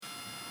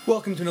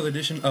Welcome to another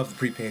edition of the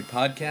Prepaid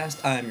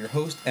Podcast. I'm your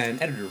host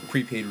and editor of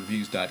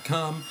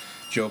PrepaidReviews.com,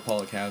 Joe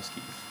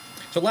Polakowski.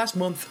 So last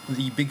month,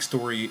 the big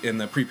story in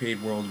the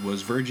prepaid world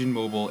was Virgin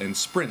Mobile and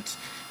Sprint.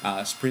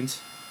 Sprint,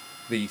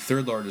 the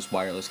third largest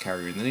wireless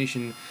carrier in the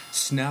nation,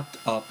 snapped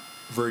up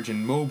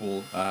Virgin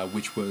Mobile,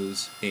 which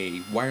was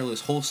a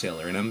wireless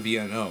wholesaler, an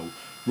MVNO,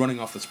 running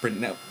off the Sprint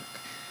network.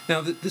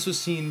 Now, this was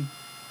seen,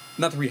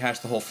 not to rehash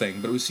the whole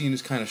thing, but it was seen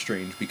as kind of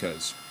strange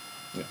because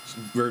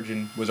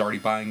Virgin was already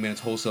buying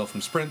minutes wholesale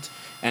from Sprint,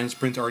 and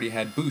Sprint already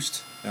had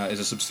Boost as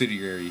a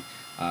subsidiary,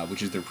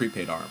 which is their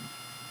prepaid arm.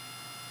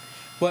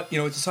 But,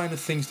 it's a sign of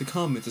things to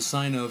come. It's a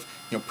sign of,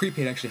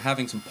 prepaid actually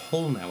having some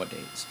pull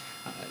nowadays.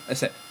 I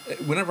said,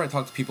 whenever I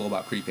talk to people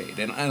about prepaid,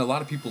 and a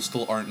lot of people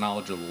still aren't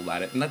knowledgeable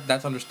about it, and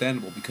that's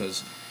understandable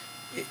because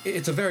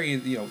it's a very,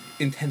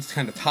 intense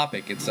kind of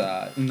topic. It's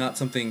not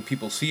something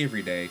people see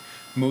every day.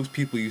 Most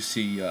people you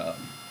see,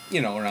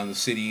 around the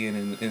city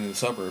and in the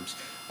suburbs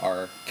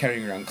are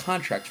carrying around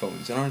contract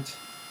phones and aren't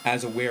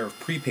as aware of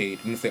prepaid.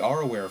 And if they are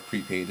aware of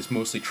prepaid, it's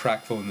mostly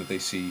track phone that they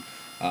see,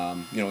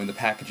 in the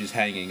packages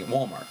hanging at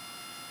Walmart.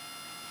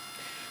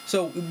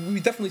 So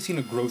we've definitely seen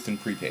a growth in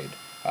prepaid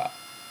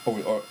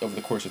over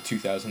the course of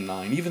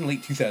 2009. Even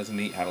late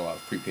 2008 had a lot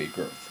of prepaid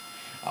growth.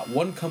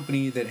 One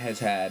company that has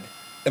had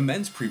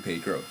immense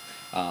prepaid growth,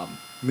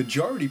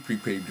 majority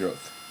prepaid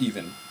growth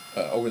even,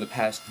 over the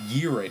past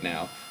year right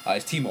now,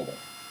 is T-Mobile.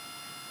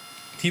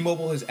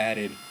 T-Mobile has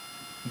added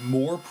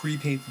more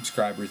prepaid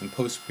subscribers than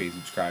postpaid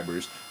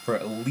subscribers for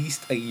at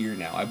least a year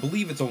now. I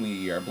believe it's only a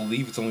year. I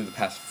believe it's only the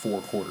past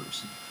 4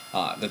 quarters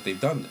that they've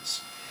done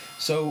this.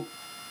 So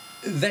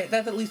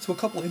that leads to a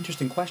couple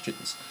interesting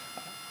questions.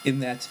 In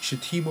that,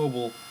 should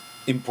T-Mobile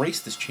embrace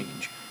this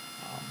change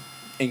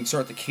and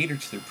start to cater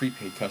to their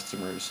prepaid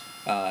customers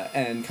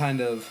and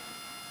kind of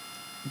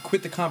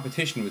quit the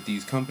competition with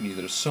these companies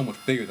that are so much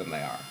bigger than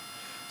they are?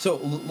 So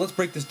let's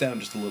break this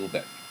down just a little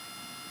bit.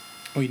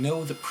 We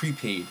know that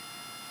prepaid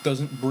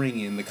doesn't bring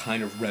in the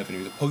kind of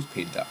revenue that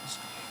postpaid does.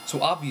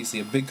 So obviously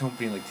a big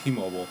company like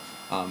T-Mobile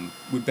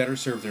would better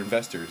serve their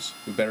investors,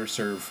 would better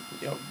serve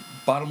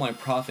bottom line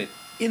profit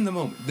in the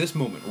moment, this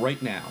moment,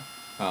 right now,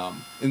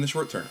 in the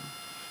short term,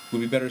 would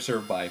be better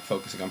served by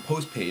focusing on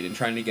postpaid and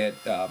trying to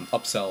get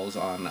upsells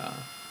on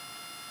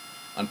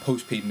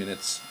postpaid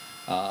minutes,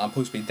 on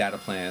postpaid data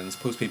plans,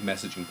 postpaid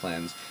messaging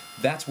plans.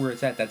 That's where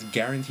it's at. That's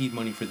guaranteed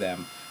money for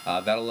them.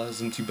 That allows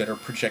them to better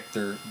project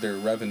their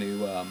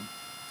revenue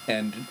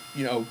and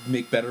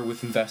make better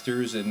with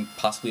investors and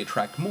possibly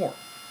attract more.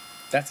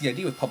 That's the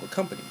idea with public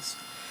companies.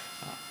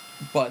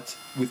 But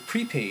with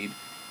prepaid,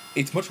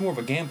 it's much more of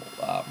a gamble.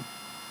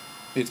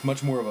 It's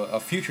much more of a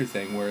future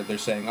thing where they're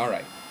saying, all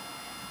right,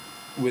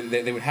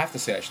 they would have to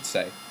say,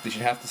 they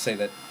should have to say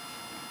that,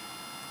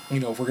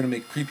 if we're going to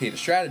make prepaid a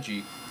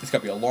strategy, it's got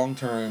to be a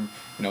long-term,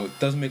 it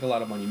doesn't make a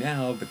lot of money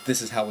now, but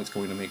this is how it's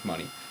going to make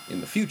money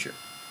in the future.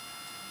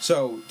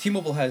 So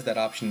T-Mobile has that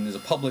option as a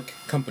public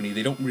company.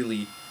 They don't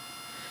really...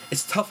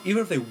 It's tough,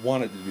 even if they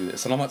wanted to do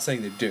this, and I'm not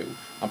saying they do.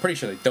 I'm pretty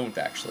sure they don't,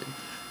 actually.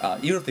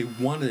 Even if they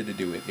wanted to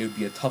do it, it would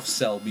be a tough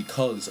sell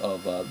because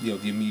of the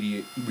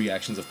immediate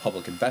reactions of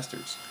public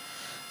investors.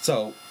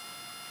 So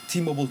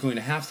T-Mobile is going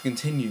to have to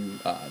continue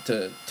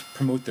to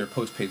promote their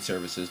postpaid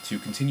services, to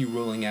continue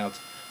rolling out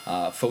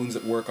phones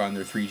that work on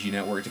their 3G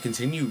network, to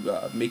continue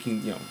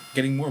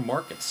getting more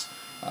markets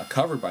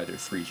covered by their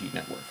 3G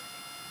network.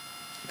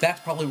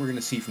 That's probably what we're going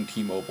to see from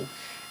T-Mobile.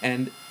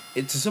 And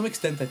to some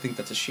extent, I think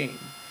that's a shame,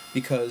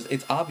 because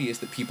it's obvious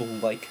that people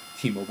like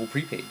T-Mobile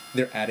prepaid.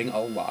 They're adding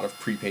a lot of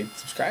prepaid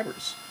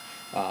subscribers.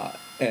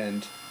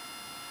 And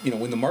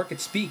when the market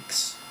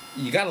speaks,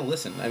 you got to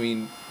listen. I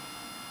mean,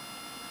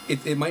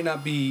 it might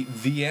not be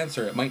the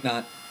answer. It might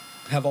not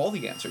have all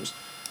the answers.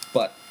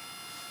 But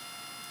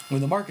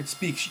when the market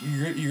speaks,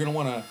 you're going to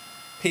want to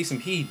pay some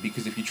heed,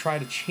 because if you try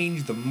to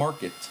change the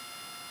market,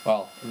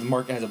 well, the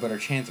market has a better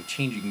chance of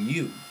changing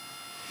you.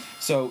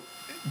 So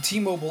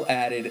T-Mobile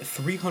added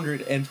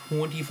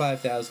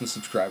 325,000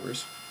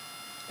 subscribers,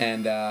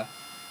 and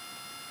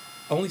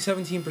only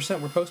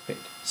 17% were postpaid.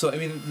 So, I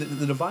mean,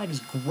 the divide is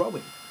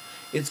growing.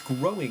 It's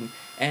growing,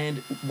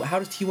 and how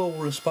does T-Mobile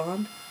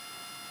respond?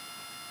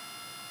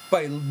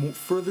 By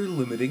further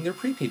limiting their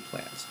prepaid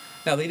plans.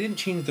 Now, they didn't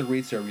change the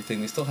rates or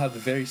everything. They still have the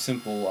very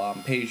simple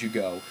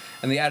pay-as-you-go,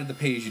 and they added the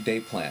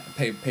pay-as-you-day plan,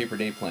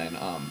 pay-per-day plan.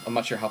 I'm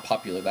not sure how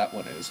popular that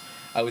one is.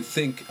 I would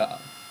think...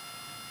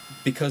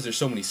 because there's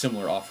so many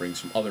similar offerings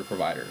from other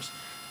providers,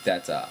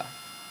 that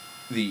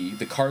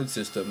the card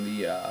system,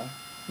 the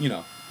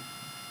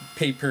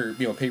pay per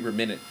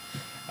minute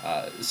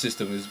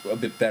system is a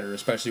bit better,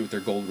 especially with their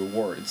gold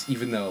rewards.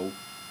 Even though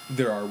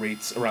there are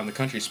rates around the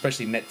country,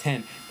 especially Net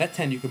 10. Net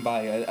 10, you can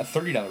buy a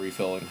 $30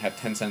 refill and have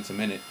 10 cents a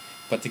minute,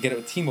 but to get it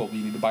with T-Mobile,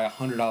 you need to buy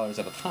 $100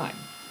 at a time.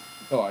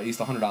 Oh, at least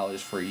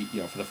 $100 for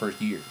the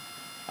first year.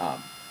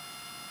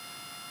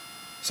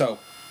 So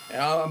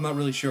I'm not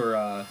really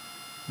sure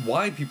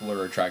why people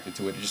are attracted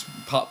to it. It's just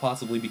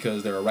possibly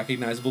because they're a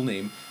recognizable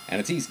name and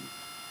it's easy.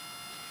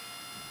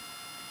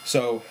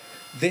 So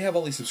they have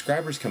all these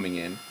subscribers coming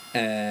in,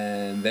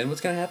 and then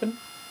what's going to happen?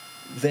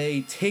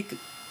 they take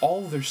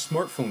all of their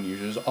smartphone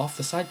users off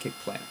the Sidekick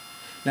plan.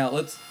 Now,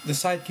 the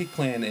Sidekick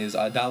plan is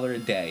 $1 a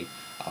day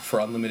for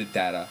unlimited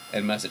data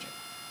and messaging.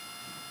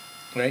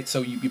 Right?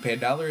 So you pay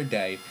 $1 a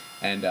day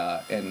and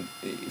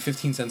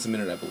 15 cents a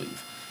minute, I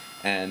believe.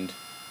 And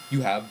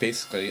you have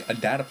basically a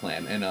data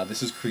plan, and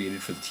this is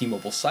created for the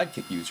T-Mobile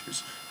Sidekick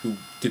users who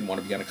didn't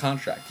want to be on a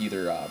contract,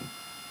 either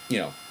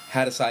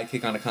had a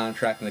Sidekick on a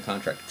contract and the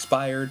contract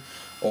expired,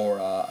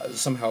 or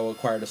somehow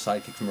acquired a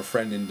Sidekick from a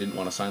friend and didn't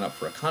want to sign up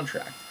for a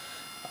contract.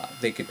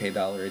 They could pay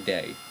 $1 a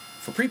day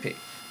for prepaid.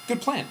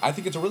 Good plan. I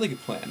think it's a really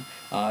good plan,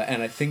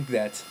 and I think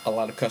that a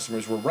lot of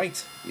customers were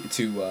right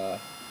to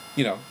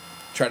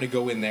try to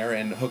go in there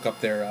and hook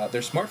up their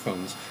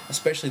smartphones,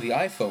 especially the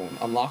iPhone,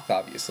 unlocked,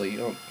 obviously.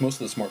 Most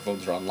of the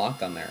smartphones are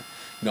unlocked on there.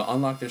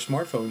 Unlock their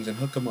smartphones and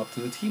hook them up to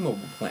the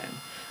T-Mobile plan.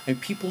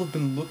 And people have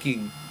been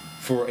looking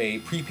for a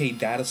prepaid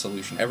data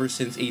solution ever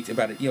since it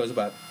was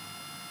about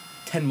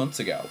 10 months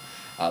ago.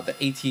 The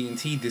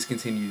AT&T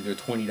discontinued their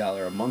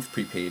 $20 a month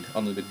prepaid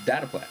unlimited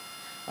data plan.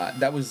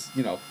 That was,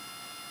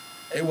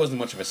 it wasn't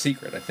much of a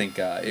secret. I think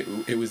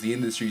it was the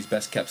industry's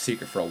best kept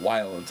secret for a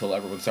while until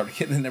everyone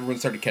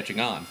started catching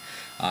on,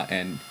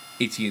 and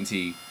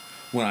AT&T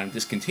went on and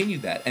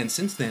discontinued that. And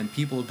since then,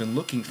 people have been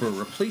looking for a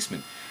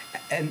replacement,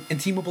 and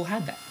T-Mobile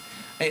had that.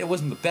 It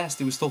wasn't the best.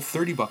 It was still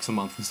 $30 a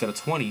month instead of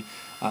 $20.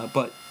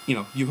 But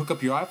you hook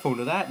up your iPhone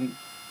to that, and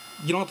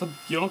you don't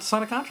have to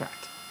sign a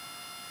contract.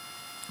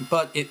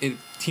 But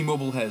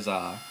T-Mobile has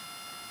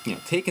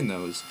taken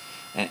those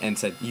and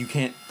said you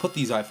can't put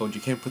these iPhones,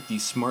 you can't put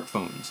these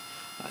smartphones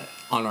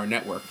on our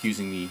network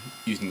using the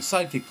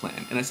Sidekick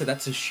plan. And I said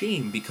that's a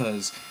shame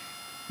because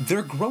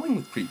they're growing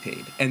with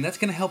prepaid, and that's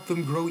going to help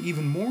them grow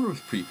even more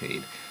with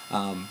prepaid.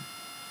 And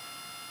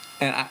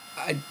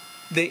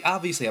they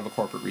obviously have a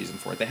corporate reason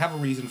for it. They have a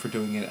reason for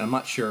doing it, and I'm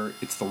not sure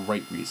it's the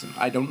right reason.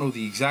 I don't know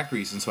the exact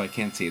reason, so I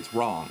can't say it's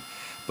wrong.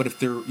 But if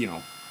they're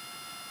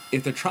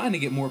trying to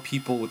get more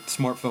people with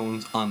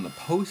smartphones on the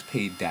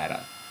postpaid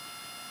data,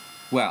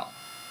 well,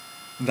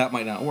 that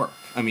might not work.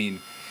 I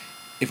mean,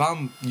 if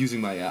I'm using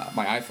my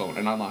iPhone,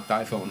 an unlocked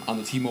iPhone, on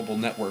the T-Mobile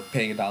network,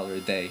 paying $1 a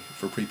day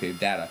for prepaid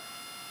data,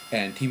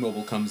 and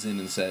T-Mobile comes in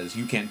and says,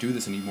 you can't do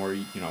this anymore,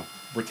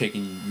 we're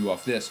taking you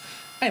off this,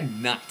 I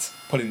am not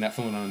putting that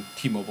phone on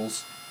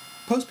T-Mobile's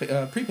postpaid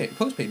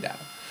data.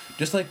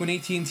 Just like when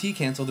AT&T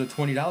canceled their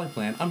 $20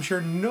 plan, I'm sure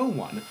no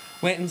one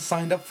went and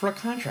signed up for a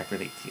contract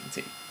with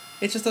AT&T.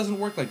 It just doesn't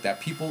work like that.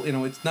 People,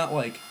 it's not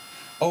like,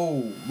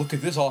 oh, look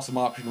at this awesome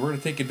option, we're going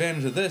to take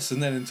advantage of this,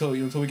 and then until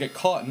we get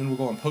caught, and then we'll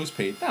go on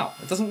postpaid. No,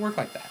 it doesn't work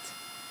like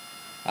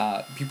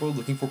that. People are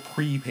looking for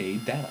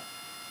prepaid data.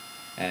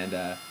 And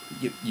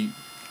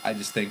I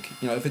just think,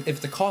 if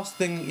it's a cost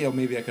thing,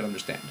 maybe I could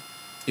understand.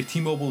 If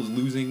T-Mobile is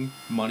losing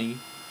money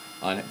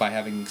by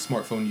having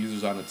smartphone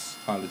users on its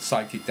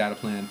Sidekick data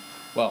plan,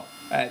 well,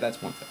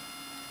 that's one thing.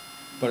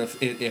 But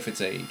if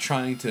it's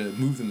trying to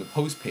move them to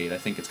postpaid, I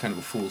think it's kind of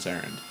a fool's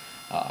errand,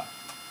 and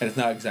it's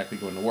not exactly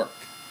going to work.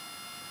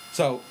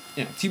 So,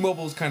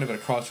 T-Mobile is kind of at a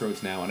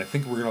crossroads now, and I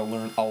think we're going to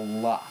learn a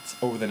lot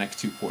over the next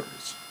 2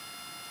 quarters.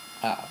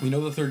 We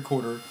know the third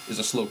quarter is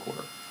a slow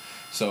quarter,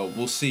 so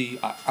we'll see.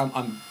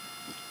 I'm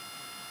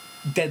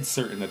dead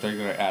certain that they're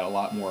going to add a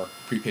lot more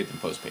prepaid than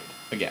postpaid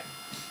again.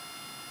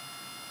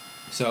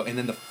 So, and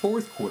then the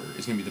fourth quarter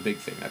is going to be the big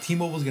thing. Now,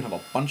 T-Mobile is going to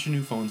have a bunch of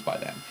new phones by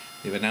then.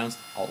 They've announced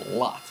a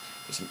lot.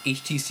 There's some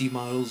HTC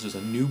models. There's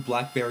a new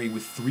BlackBerry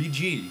with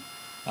 3G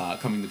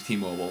coming to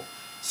T-Mobile.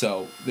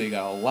 So they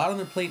got a lot on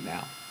their plate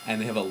now, and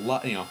they have a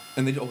lot, and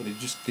they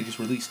just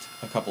released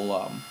a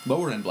couple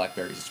lower end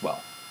BlackBerries as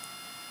well.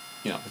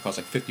 They cost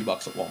like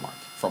 $50 at Walmart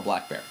for a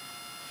BlackBerry.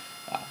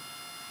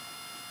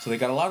 So they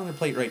got a lot on their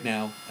plate right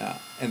now,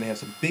 and they have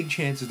some big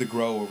chances to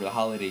grow over the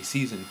holiday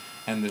season,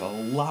 and there's a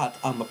lot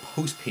on the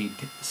postpaid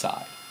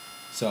side.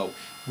 So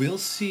we'll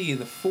see in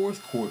the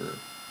fourth quarter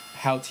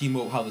how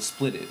the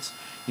split is.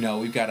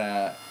 We've got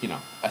a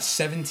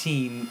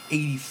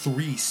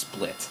 17-83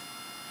 split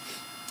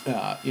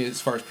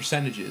as far as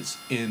percentages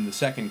in the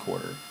second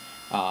quarter.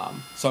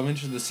 So I'm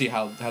interested to see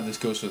how this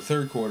goes for the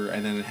third quarter,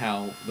 and then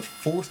how the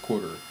fourth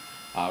quarter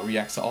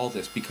reacts to all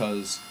this,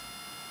 because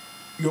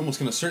you're almost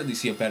going to certainly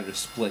see a better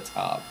split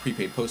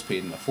prepaid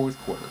postpaid in the fourth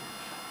quarter.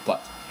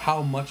 But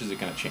how much is it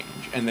going to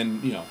change? And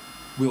then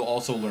we'll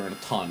also learn a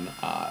ton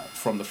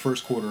from the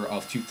first quarter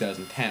of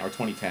 2010 or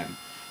 2010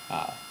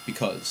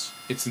 because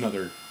it's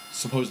another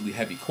supposedly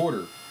heavy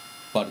quarter,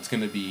 but it's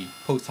going to be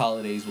post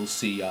holidays. We'll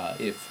see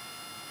if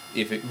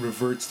it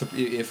reverts to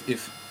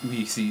if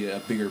we see a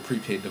bigger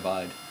prepaid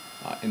divide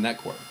in that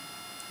quarter,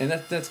 and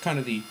that's kind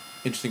of the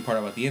interesting part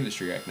about the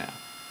industry right now.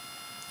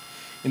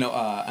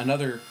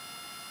 Another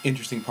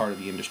interesting part of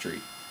the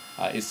industry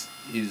is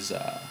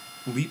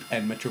Leap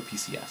and Metro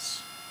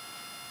PCS.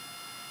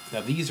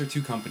 Now, these are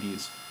two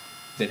companies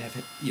that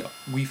have,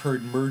 we've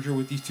heard merger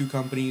with these two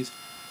companies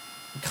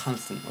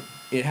constantly.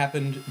 It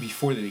happened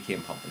before they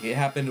became public. It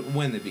happened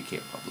when they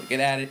became public. It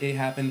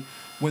happened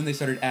when they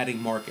started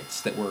adding markets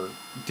that were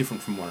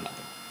different from one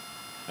another.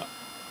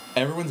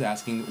 Everyone's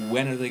asking,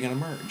 when are they going to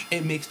merge?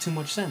 It makes too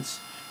much sense.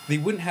 They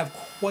wouldn't have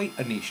quite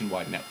a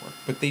nationwide network,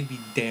 but they'd be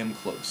damn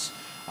close.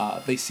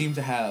 They seem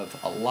to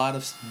have a lot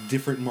of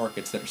different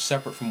markets that are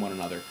separate from one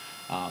another,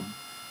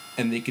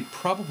 and they could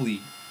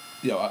probably,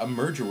 a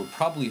merger would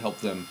probably help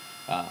them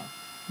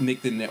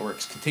make the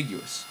networks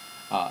contiguous,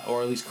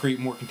 or at least create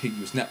more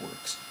contiguous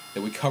networks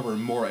that would cover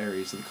more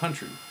areas of the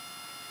country.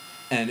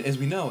 And as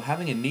we know,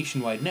 having a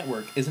nationwide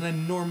network is an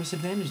enormous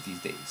advantage these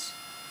days.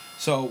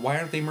 So why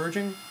aren't they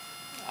merging?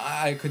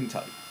 I couldn't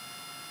tell you.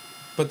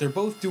 But they're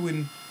both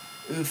doing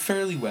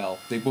fairly well.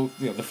 They both,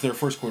 their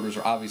first quarters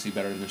are obviously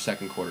better than their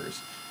second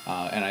quarters,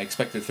 and I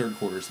expect their third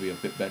quarters to be a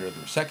bit better than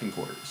their second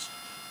quarters.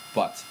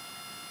 But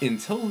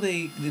until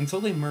they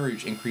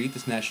merge and create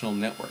this national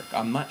network,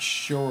 I'm not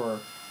sure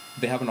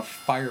they have enough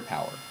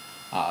firepower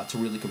to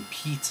really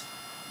compete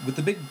with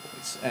the big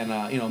boys. And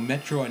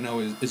Metro I know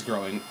is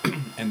growing,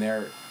 and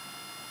they're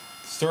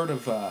sort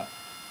of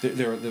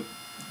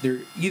they're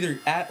either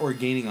at or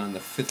gaining on the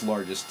fifth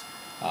largest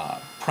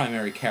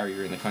primary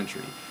carrier in the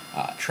country.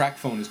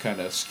 TracFone is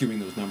kind of skewing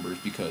those numbers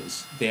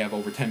because they have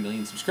over 10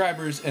 million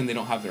subscribers and they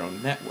don't have their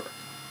own network.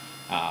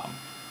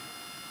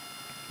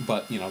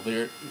 But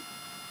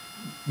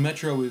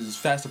Metro is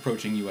fast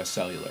approaching U.S.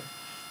 Cellular,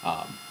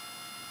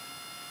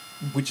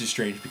 which is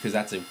strange because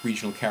that's a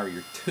regional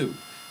carrier too,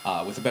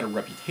 with a better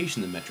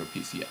reputation than Metro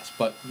PCS.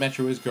 But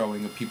Metro is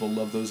growing and people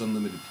love those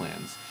unlimited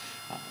plans.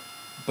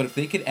 But if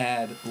they could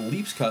add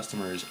Leap's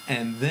customers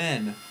and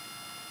then,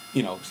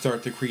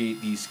 start to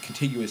create these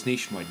contiguous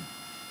nationwide,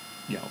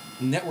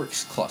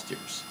 networks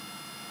clusters,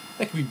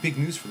 that could be big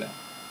news for them.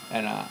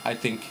 And I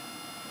think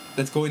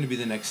that's going to be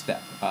the next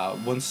step.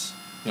 Once,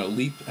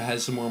 Leap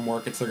has some more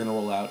markets they're going to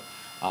roll out,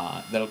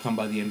 that'll come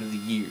by the end of the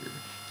year.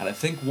 And I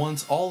think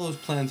once all those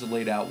plans are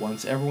laid out,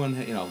 once everyone,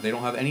 they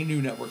don't have any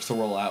new networks to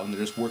roll out and they're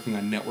just working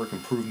on network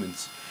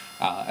improvements,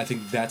 I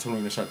think that's when we're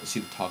going to start to see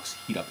the talks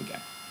heat up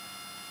again.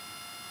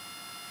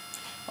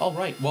 All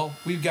right, well,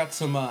 we've got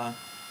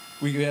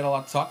we had a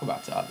lot to talk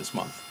about this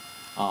month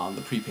on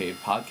the Prepaid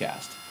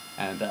podcast,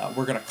 and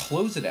we're going to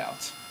close it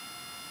out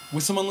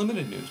with some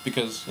unlimited news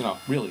because,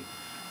 really,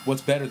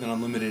 what's better than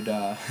unlimited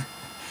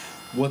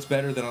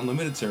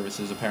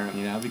services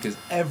apparently now, because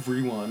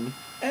everyone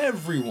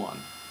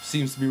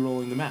seems to be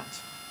rolling them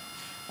out.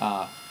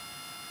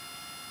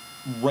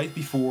 Right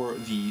before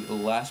the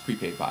last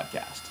Prepaid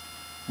podcast,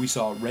 we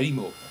saw Ready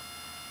Mobile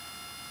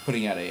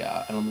putting out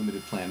an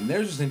unlimited plan. And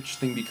theirs was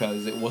interesting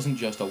because it wasn't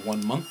just a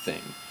 1 month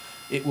thing.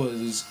 It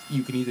was,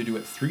 you can either do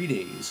it 3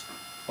 days,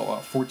 or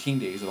 14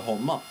 days, or the whole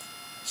month.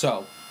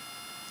 So,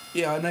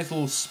 a nice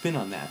little spin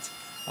on that.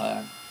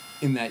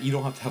 In that you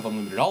don't have to have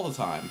unlimited all the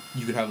time.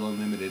 You could have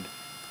unlimited,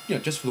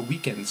 just for the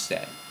weekend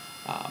stay.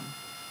 For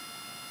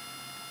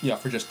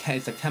just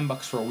it's like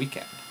 $10 for a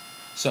weekend.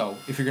 So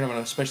if you're gonna have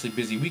an especially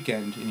busy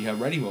weekend and you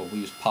have Ready Mobile,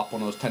 you just pop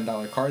one of those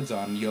 $10 cards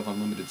on, and you have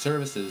unlimited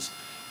services,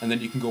 and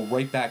then you can go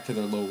right back to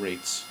their low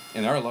rates,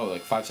 and they're low,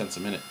 like 5 cents a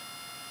minute.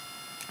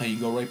 And you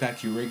can go right back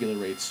to your regular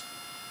rates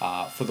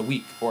for the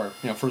week, or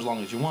for as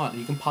long as you want.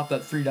 And you can pop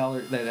that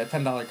that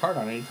 $10 card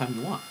on anytime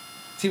you want.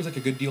 It seems like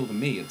a good deal to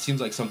me. It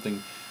seems like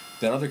something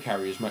that other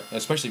carriers,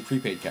 especially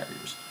prepaid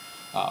carriers,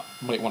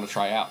 might want to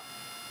try out.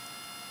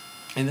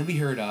 And then we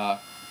heard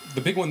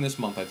the big one this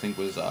month, I think,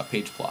 was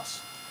Page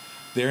Plus.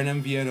 They're an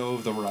MVNO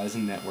of the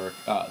Verizon network,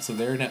 so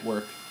their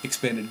network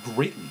expanded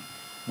greatly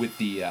with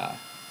the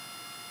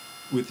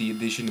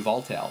addition of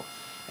Alltel,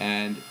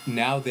 and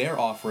now they're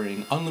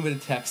offering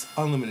unlimited text,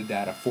 unlimited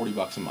data,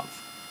 $40 a month.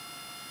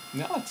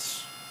 Now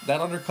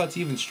that undercuts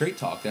even Straight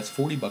Talk. That's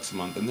 $40 a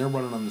month, and they're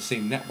running on the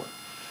same network.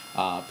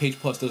 Page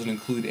Plus doesn't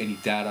include any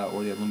data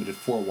or the unlimited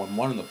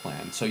 411 in the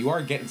plan, so you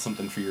are getting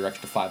something for your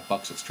extra $5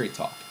 at Straight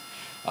Talk.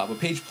 But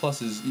Page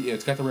Plus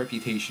it's got the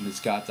reputation. It's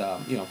got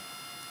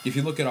if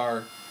you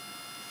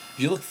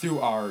look through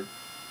our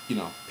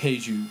pay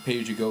as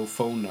you go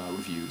phone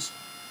reviews,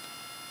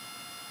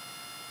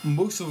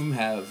 most of them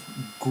have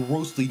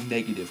grossly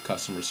negative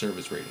customer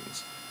service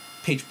ratings.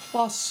 Page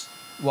Plus,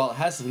 while it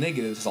has some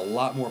negatives, has a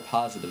lot more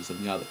positives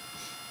than the other.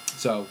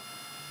 So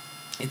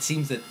it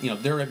seems that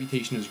their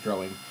reputation is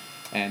growing,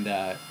 and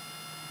and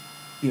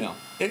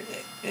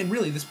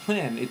really this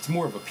plan, it's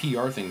more of a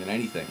PR thing than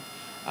anything.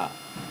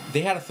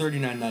 They had a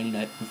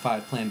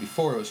 $39.95 plan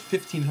before. It was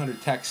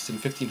 1,500 texts and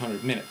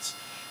 1,500 minutes,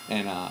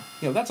 and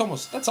that's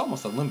almost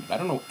unlimited. I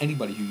don't know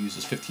anybody who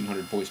uses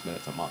 1,500 voice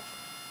minutes a month.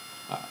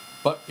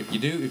 But if you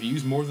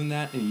use more than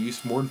that and you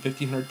use more than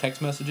 1,500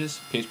 text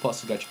messages, Page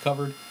Plus has got you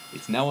covered.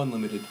 It's now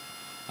unlimited,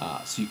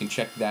 so you can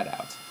check that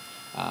out.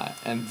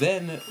 And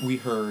then we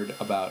heard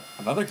about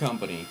another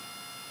company,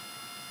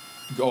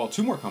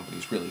 two more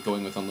companies really,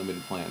 going with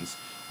unlimited plans.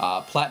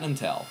 Platinum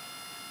Tel.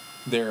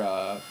 They're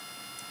a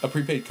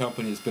prepaid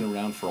company that's been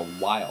around for a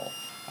while,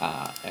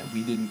 and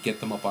we didn't get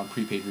them up on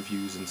prepaid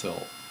reviews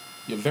until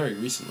very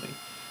recently.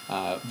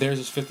 Theirs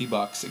is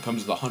 $50. It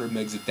comes with 100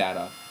 megs of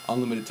data,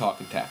 unlimited talk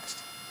and text.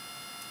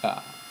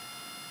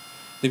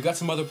 They've got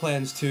some other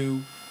plans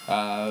too,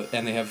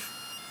 and they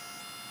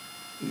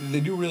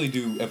really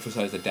do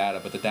emphasize the data,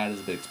 but the data is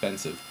a bit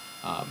expensive.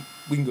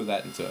 We can go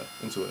that into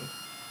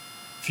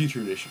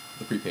future edition of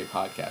the Prepaid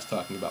Podcast,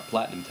 talking about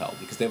Platinum Tel,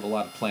 because they have a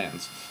lot of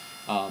plans.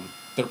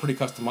 They're pretty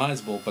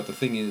customizable, but the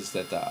thing is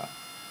that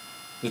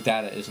the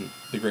data isn't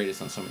the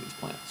greatest on some of these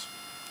plans.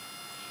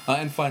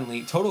 And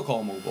finally, Total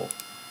Call Mobile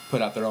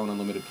put out their own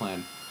unlimited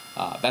plan.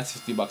 That's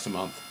 $50 a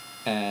month,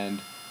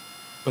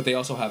 but they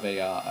also have a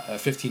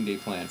 15-day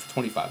plan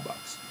for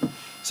 $25.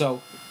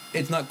 So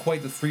it's not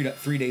quite the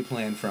three-day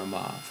plan from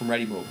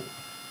Ready Mobile,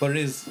 but it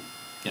is.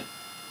 Yeah,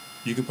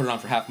 you can put it on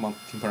for half a month,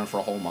 you can put it on for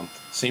a whole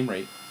month, same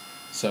rate.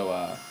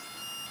 So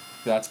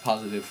that's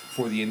positive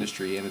for the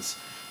industry, and it's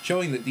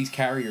showing that these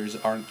carriers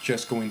aren't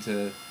just going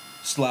to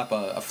slap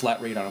a flat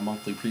rate on a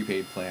monthly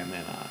prepaid plan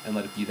and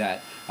let it be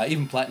that.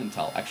 Even Platinum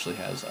Tel actually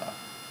has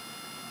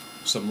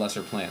some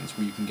lesser plans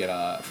where you can get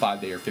a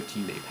 5-day or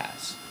 15-day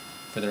pass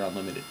for their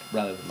unlimited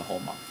rather than the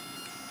whole month.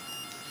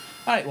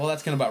 All right, well,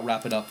 that's going to about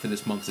wrap it up for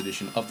this month's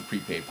edition of the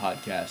Prepaid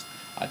Podcast.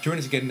 Join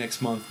us again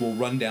next month. We'll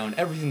run down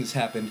everything that's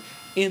happened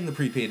in the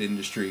prepaid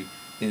industry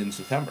in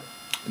September.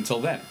 Until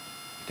then,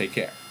 take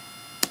care.